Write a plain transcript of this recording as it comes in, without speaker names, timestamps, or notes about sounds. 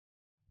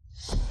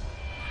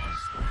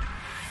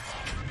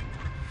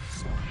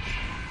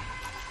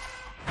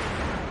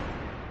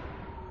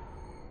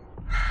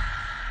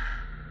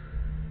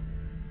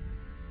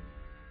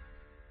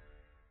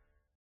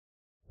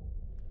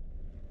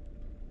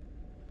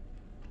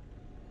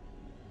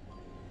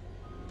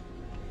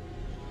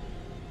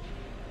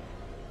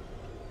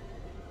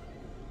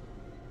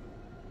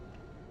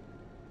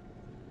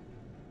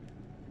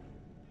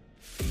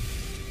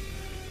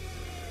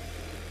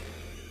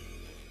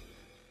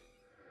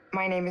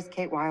My name is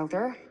Kate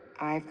Wilder.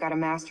 I've got a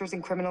master's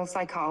in criminal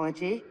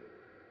psychology.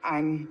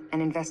 I'm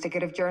an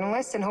investigative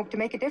journalist and hope to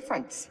make a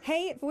difference.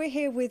 Hey, we're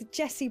here with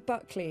Jessie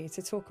Buckley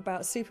to talk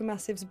about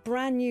Supermassive's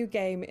brand new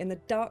game in the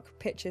Dark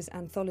Pictures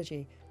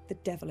anthology, The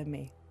Devil in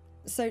Me.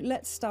 So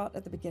let's start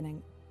at the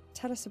beginning.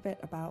 Tell us a bit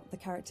about the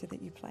character that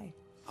you play.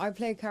 I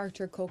play a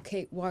character called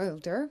Kate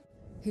Wilder,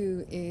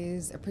 who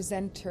is a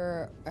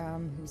presenter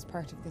who's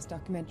part of this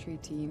documentary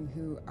team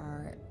who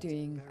are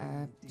doing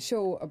a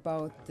show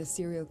about the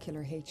serial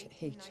killer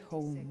H.H.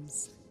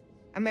 Holmes.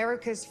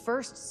 America's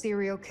first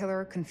serial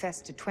killer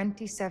confessed to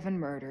 27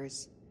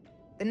 murders.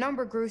 The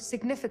number grew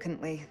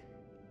significantly.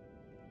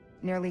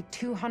 Nearly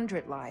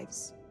 200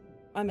 lives.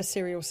 I'm a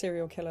serial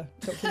killer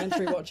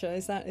documentary watcher.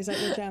 Is that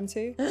your jam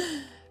too?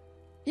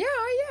 Yeah,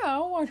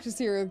 I'll watch a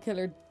serial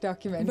killer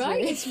documentary.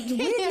 Right? It's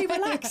really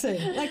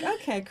relaxing. Like,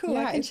 okay, cool,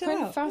 yeah, I can it's chill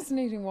kind out. of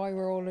fascinating why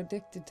we're all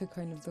addicted to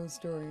kind of those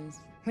stories.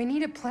 We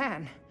need a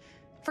plan.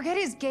 Forget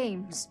his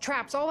games,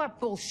 traps, all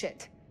that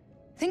bullshit.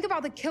 Think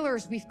about the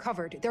killers we've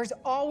covered. There's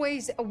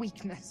always a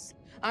weakness.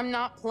 I'm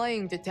not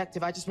playing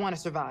detective, I just want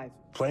to survive.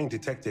 Playing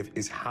detective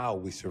is how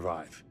we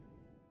survive.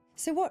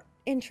 So what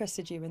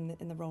interested you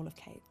in the role of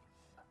Kate?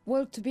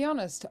 Well, to be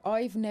honest,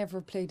 I've never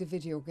played a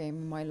video game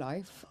in my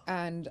life,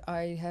 and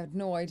I had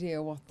no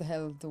idea what the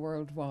hell the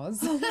world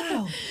was. Oh,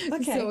 wow.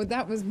 Okay. So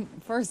that was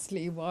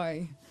firstly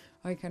why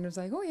I kind of was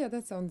like, oh yeah,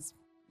 that sounds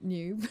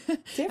new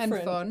and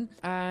fun.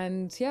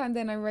 And yeah, and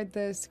then I read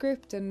the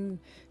script and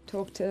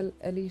talked to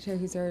Alita,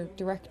 who's our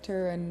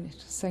director, and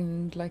it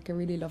seemed like a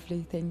really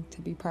lovely thing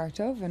to be part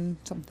of and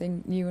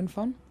something new and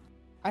fun.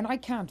 And I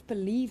can't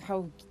believe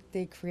how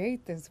they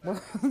create this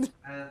world.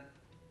 And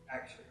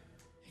action.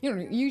 You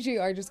know, usually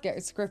I just get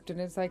a script and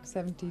it's like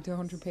 70 to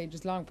 100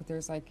 pages long, but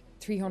there's like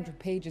 300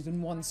 pages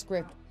in one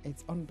script.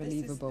 It's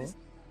unbelievable.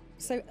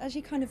 So as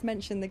you kind of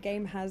mentioned, the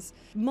game has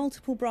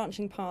multiple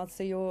branching paths,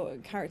 so your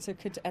character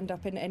could end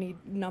up in any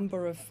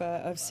number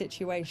of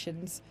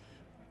situations.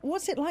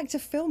 What's it like to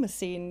film a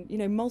scene,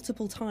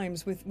 multiple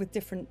times with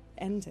different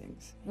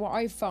endings? What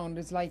I've found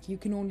is like you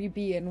can only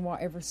be in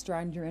whatever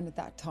strand you're in at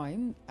that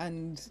time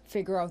and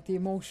figure out the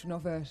emotion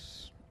of it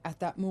at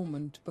that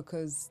moment,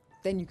 because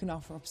then you can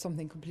offer up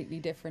something completely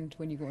different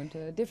when you go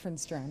into a different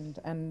strand.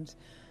 And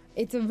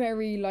it's a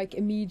very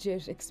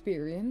immediate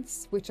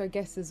experience, which I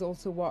guess is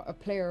also what a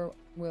player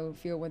will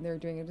feel when they're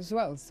doing it as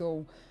well.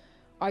 So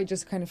I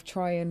just kind of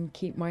try and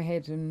keep my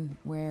head in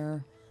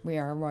where we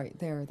are right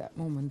there at that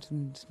moment.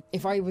 And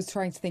if I was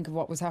trying to think of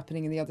what was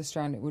happening in the other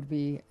strand, it would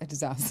be a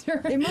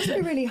disaster. It must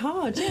be really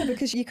hard, yeah,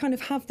 because you kind of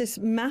have this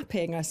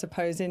mapping, I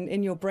suppose,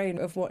 in your brain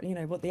of what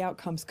the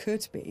outcomes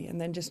could be, and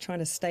then just trying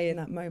to stay in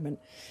that moment.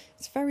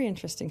 It's very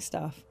interesting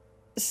stuff.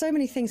 So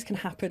many things can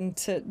happen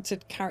to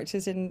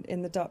characters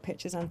in the Dark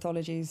Pictures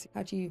anthologies.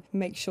 How do you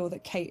make sure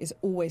that Kate is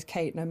always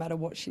Kate, no matter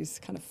what she's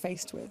kind of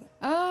faced with?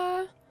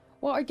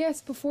 Well, I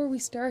guess before we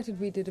started,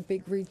 we did a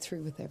big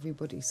read-through with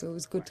everybody, so it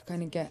was good to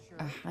kind of get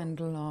a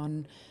handle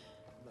on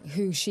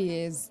who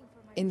she is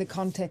in the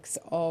context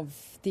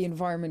of the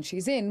environment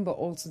she's in, but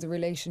also the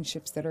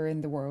relationships that are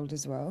in the world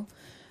as well.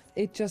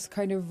 It just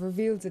kind of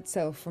reveals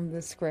itself from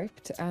the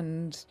script,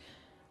 and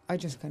I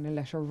just kind of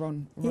let her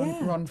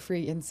run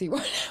free and see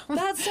what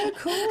That's so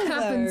cool,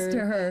 happens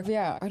to her.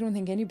 Yeah, I don't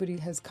think anybody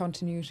has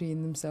continuity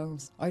in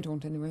themselves. I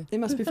don't anyway. It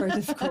must be very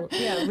difficult.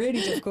 Yeah, really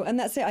difficult. And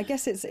that's it. I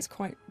guess it's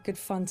quite good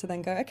fun to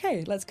then go,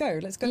 okay, let's go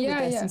with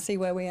this and see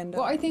where we end up.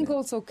 Well, I think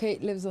also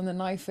Kate lives on the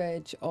knife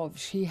edge of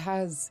she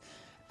has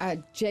a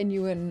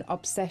genuine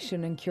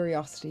obsession and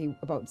curiosity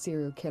about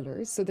serial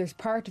killers. So there's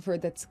part of her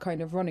that's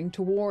kind of running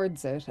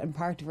towards it and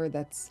part of her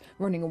that's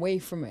running away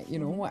from it,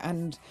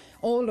 and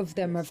all of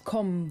them have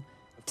come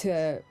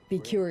to be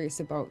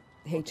curious about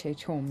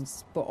H.H.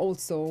 Holmes, but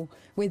also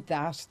with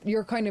that,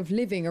 you're kind of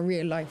living a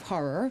real life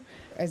horror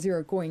as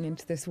you're going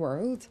into this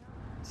world.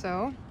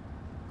 So,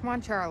 come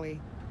on, Charlie.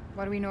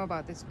 What do we know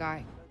about this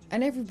guy?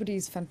 And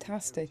everybody's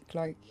fantastic,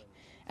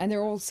 and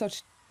they're all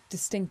such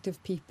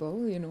distinctive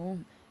people,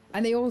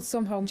 and they all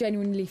somehow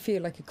genuinely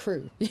feel like a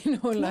crew,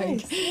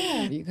 Nice,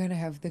 yeah. You're going to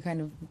have the kind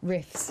of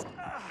riffs.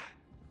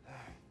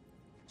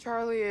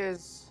 Charlie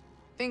is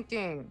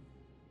thinking.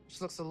 She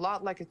looks a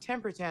lot like a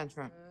temper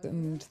tantrum.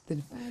 And the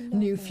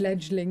new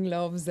fledgling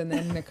loves, and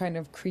then the kind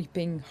of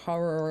creeping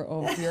horror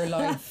of your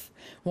life.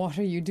 What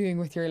are you doing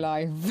with your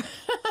life?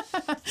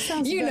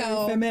 Sounds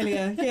very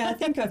familiar. Yeah, I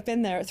think I've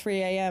been there at 3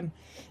 a.m.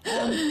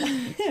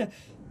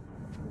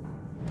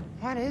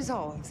 What is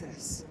all of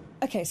this?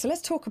 Okay, so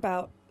let's talk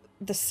about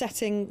the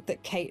setting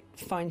that Kate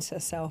finds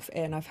herself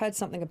in. I've heard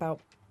something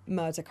about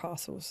murder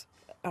castles.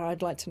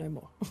 I'd like to know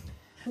more.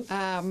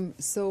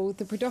 So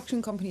the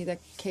production company that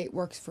Kate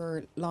works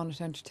for, Lonnet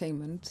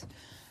Entertainment,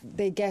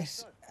 they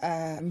get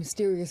a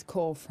mysterious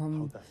call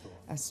from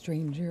a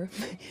stranger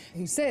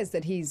who says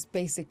that he's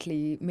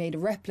basically made a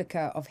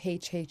replica of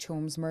H.H.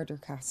 Holmes' murder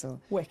castle.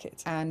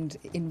 Wicked. And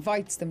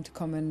invites them to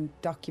come and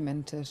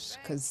document it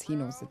because he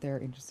knows that they're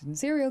interested in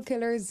serial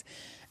killers.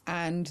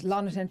 And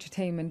Lonnet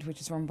Entertainment, which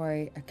is run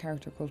by a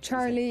character called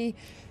Charlie,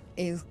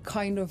 is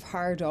kind of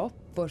hard up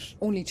but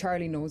only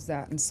Charlie knows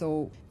that. And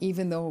so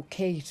even though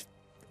Kate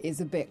is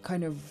a bit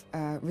kind of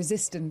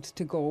resistant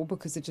to go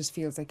because it just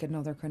feels like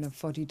another kind of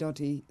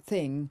fuddy-duddy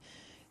thing,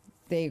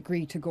 they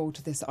agree to go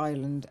to this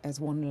island as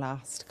one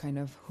last kind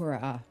of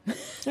hurrah.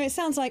 It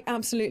sounds like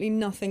absolutely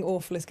nothing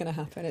awful is going to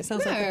happen. It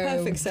sounds like the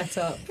perfect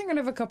setup. I'm going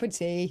to have a cup of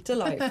tea.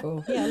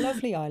 Delightful. Yeah,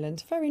 lovely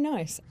island. Very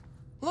nice.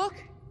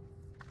 Look!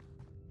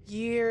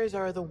 Years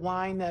are the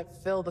wine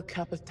that fill the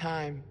cup of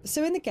time.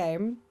 So in the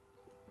game,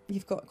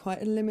 you've got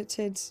quite a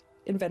limited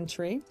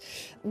inventory.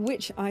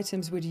 Which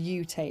items would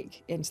you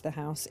take into the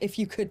house if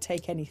you could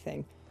take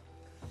anything?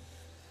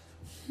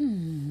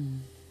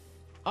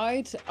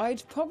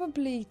 I'd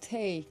probably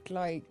take,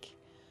 like,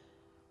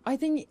 I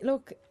think,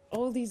 look,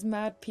 all these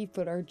mad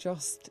people are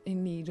just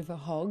in need of a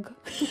hug.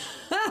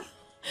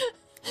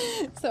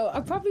 So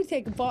I'd probably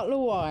take a bottle of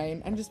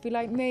wine and just be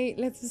like, mate,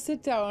 let's just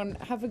sit down,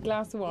 have a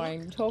glass of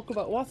wine, talk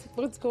about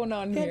what's going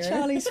on here. Get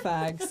Charlie's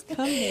fags.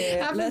 Come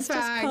here. Have Let's a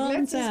just fag. calm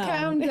Let's down. just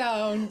calm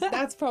down.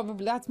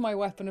 That's my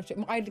weapon of choice.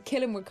 I'd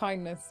kill him with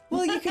kindness.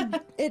 Well, you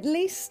could at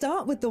least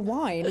start with the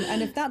wine,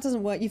 and if that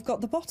doesn't work, you've got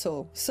the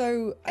bottle.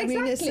 So, I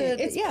mean, it's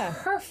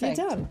perfect.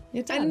 You're done.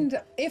 You're done.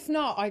 And if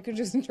not, I could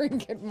just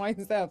drink it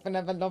myself and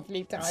have a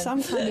lovely time.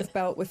 Some kind of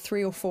belt with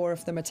 3 or 4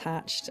 of them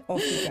attached. Off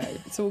you go.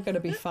 It's all going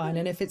to be fine.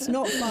 And if it's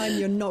not fine,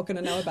 you're not going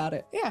to know about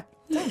it. Yeah.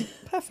 Done.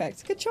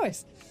 Perfect. Good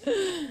choice.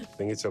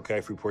 Think it's okay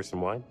if we pour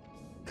some wine?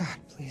 God,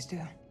 please do.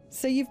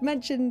 So you've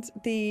mentioned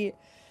the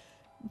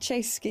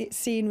chase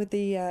scene with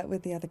the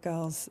other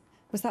girls.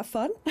 Was that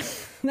fun?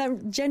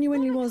 That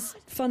genuinely was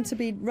fun to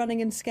be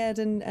running and scared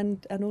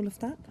and all of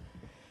that?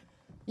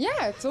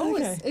 Yeah,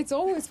 it's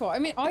always fun. I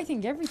mean, I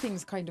think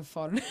everything's kind of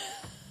fun.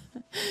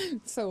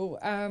 So,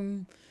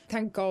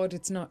 thank God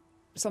it's not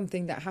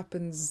something that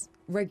happens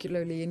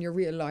regularly in your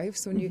real life.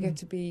 So when you get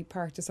to be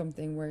part of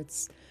something where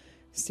it's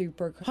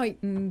super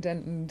heightened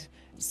and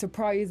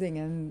surprising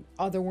and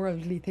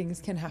otherworldly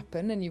things can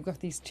happen, and you've got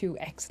these 2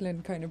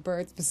 excellent kind of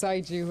birds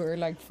beside you who are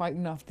like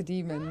fighting off the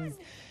demons,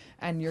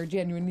 and you're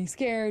genuinely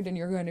scared and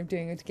you're kind of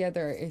doing it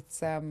together,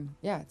 it's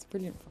it's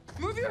brilliant.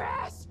 Move your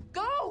ass!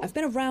 Go! I've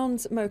been around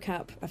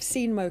mocap. I've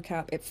seen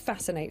mocap. It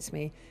fascinates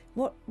me.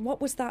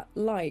 What was that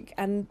like?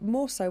 And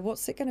more so,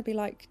 what's it going to be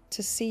like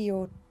to see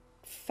your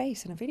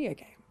face in a video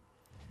game?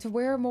 To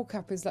wear a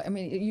mocap is like, I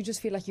mean, you just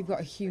feel like you've got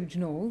a huge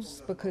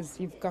nose because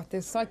you've got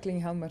this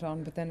cycling helmet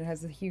on, but then it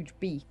has a huge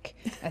beak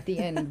at the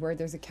end where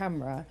there's a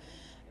camera.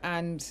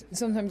 And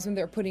sometimes when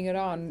they're putting it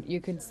on,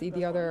 you can see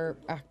the other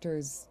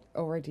actors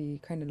already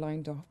kind of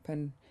lined up,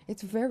 and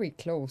it's very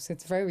close.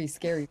 It's very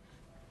scary.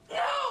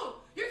 No!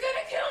 You're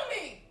gonna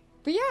kill me!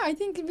 But yeah, I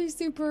think it'd be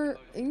super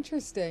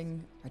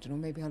interesting. I don't know,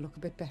 maybe I'll look a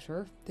bit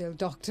better. They'll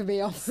doctor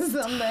me off or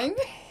something.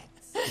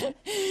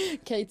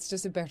 Kate's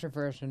just a better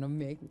version of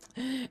me.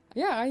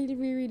 Yeah, it'd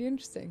be really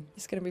interesting.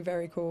 It's going to be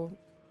very cool.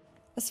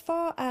 As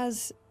far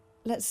as,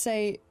 let's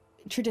say,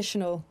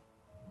 traditional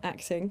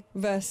acting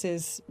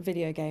versus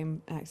video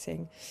game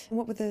acting,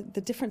 what were the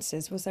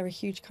differences? Was there a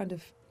huge kind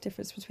of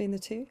difference between the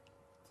two?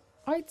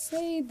 I'd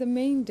say the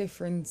main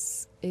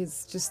difference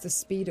is just the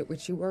speed at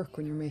which you work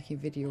when you're making a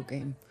video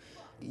game.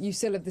 You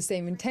still have the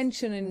same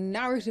intention, and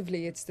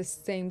narratively it's the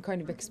same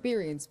kind of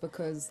experience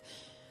because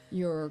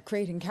you're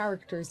creating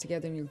characters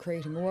together and you're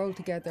creating a world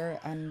together,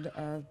 and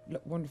our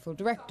wonderful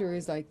director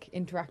is like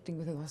interacting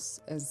with us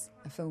as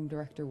a film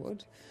director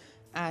would.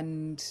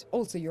 And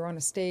also you're on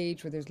a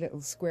stage where there's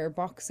little square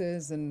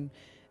boxes and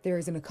there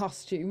isn't a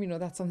costume, you know,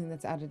 that's something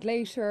that's added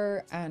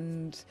later,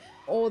 and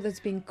all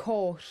that's being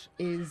caught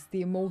is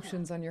the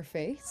emotions on your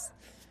face.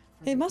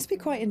 It must be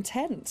quite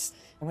intense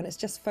when it's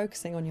just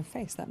focusing on your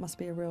face. That must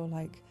be a real,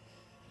 like,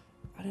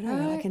 I don't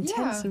know, like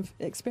intense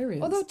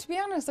experience. Although, to be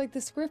honest, like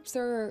the scripts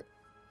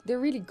they're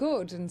really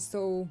good, and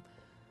so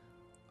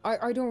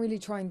I don't really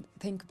try and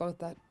think about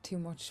that too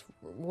much,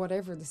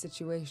 whatever the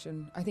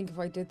situation. I think if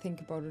I did think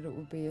about it, it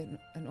would be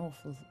an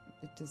awful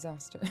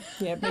disaster.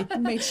 Yeah,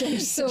 may change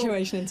the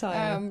situation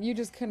entirely. You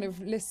just kind of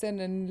listen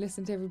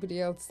to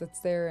everybody else that's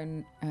there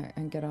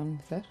and get on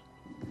with it.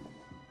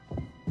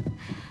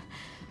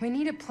 We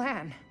need a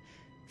plan.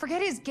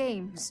 Forget his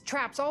games,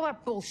 traps, all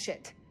that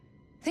bullshit.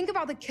 Think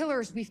about the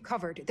killers we've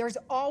covered. There's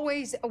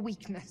always a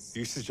weakness.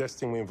 You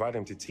suggesting we invite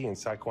him to tea and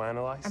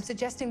psychoanalyze? I'm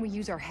suggesting we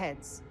use our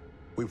heads.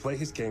 We play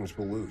his games,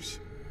 we'll lose.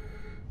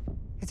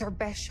 It's our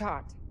best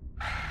shot.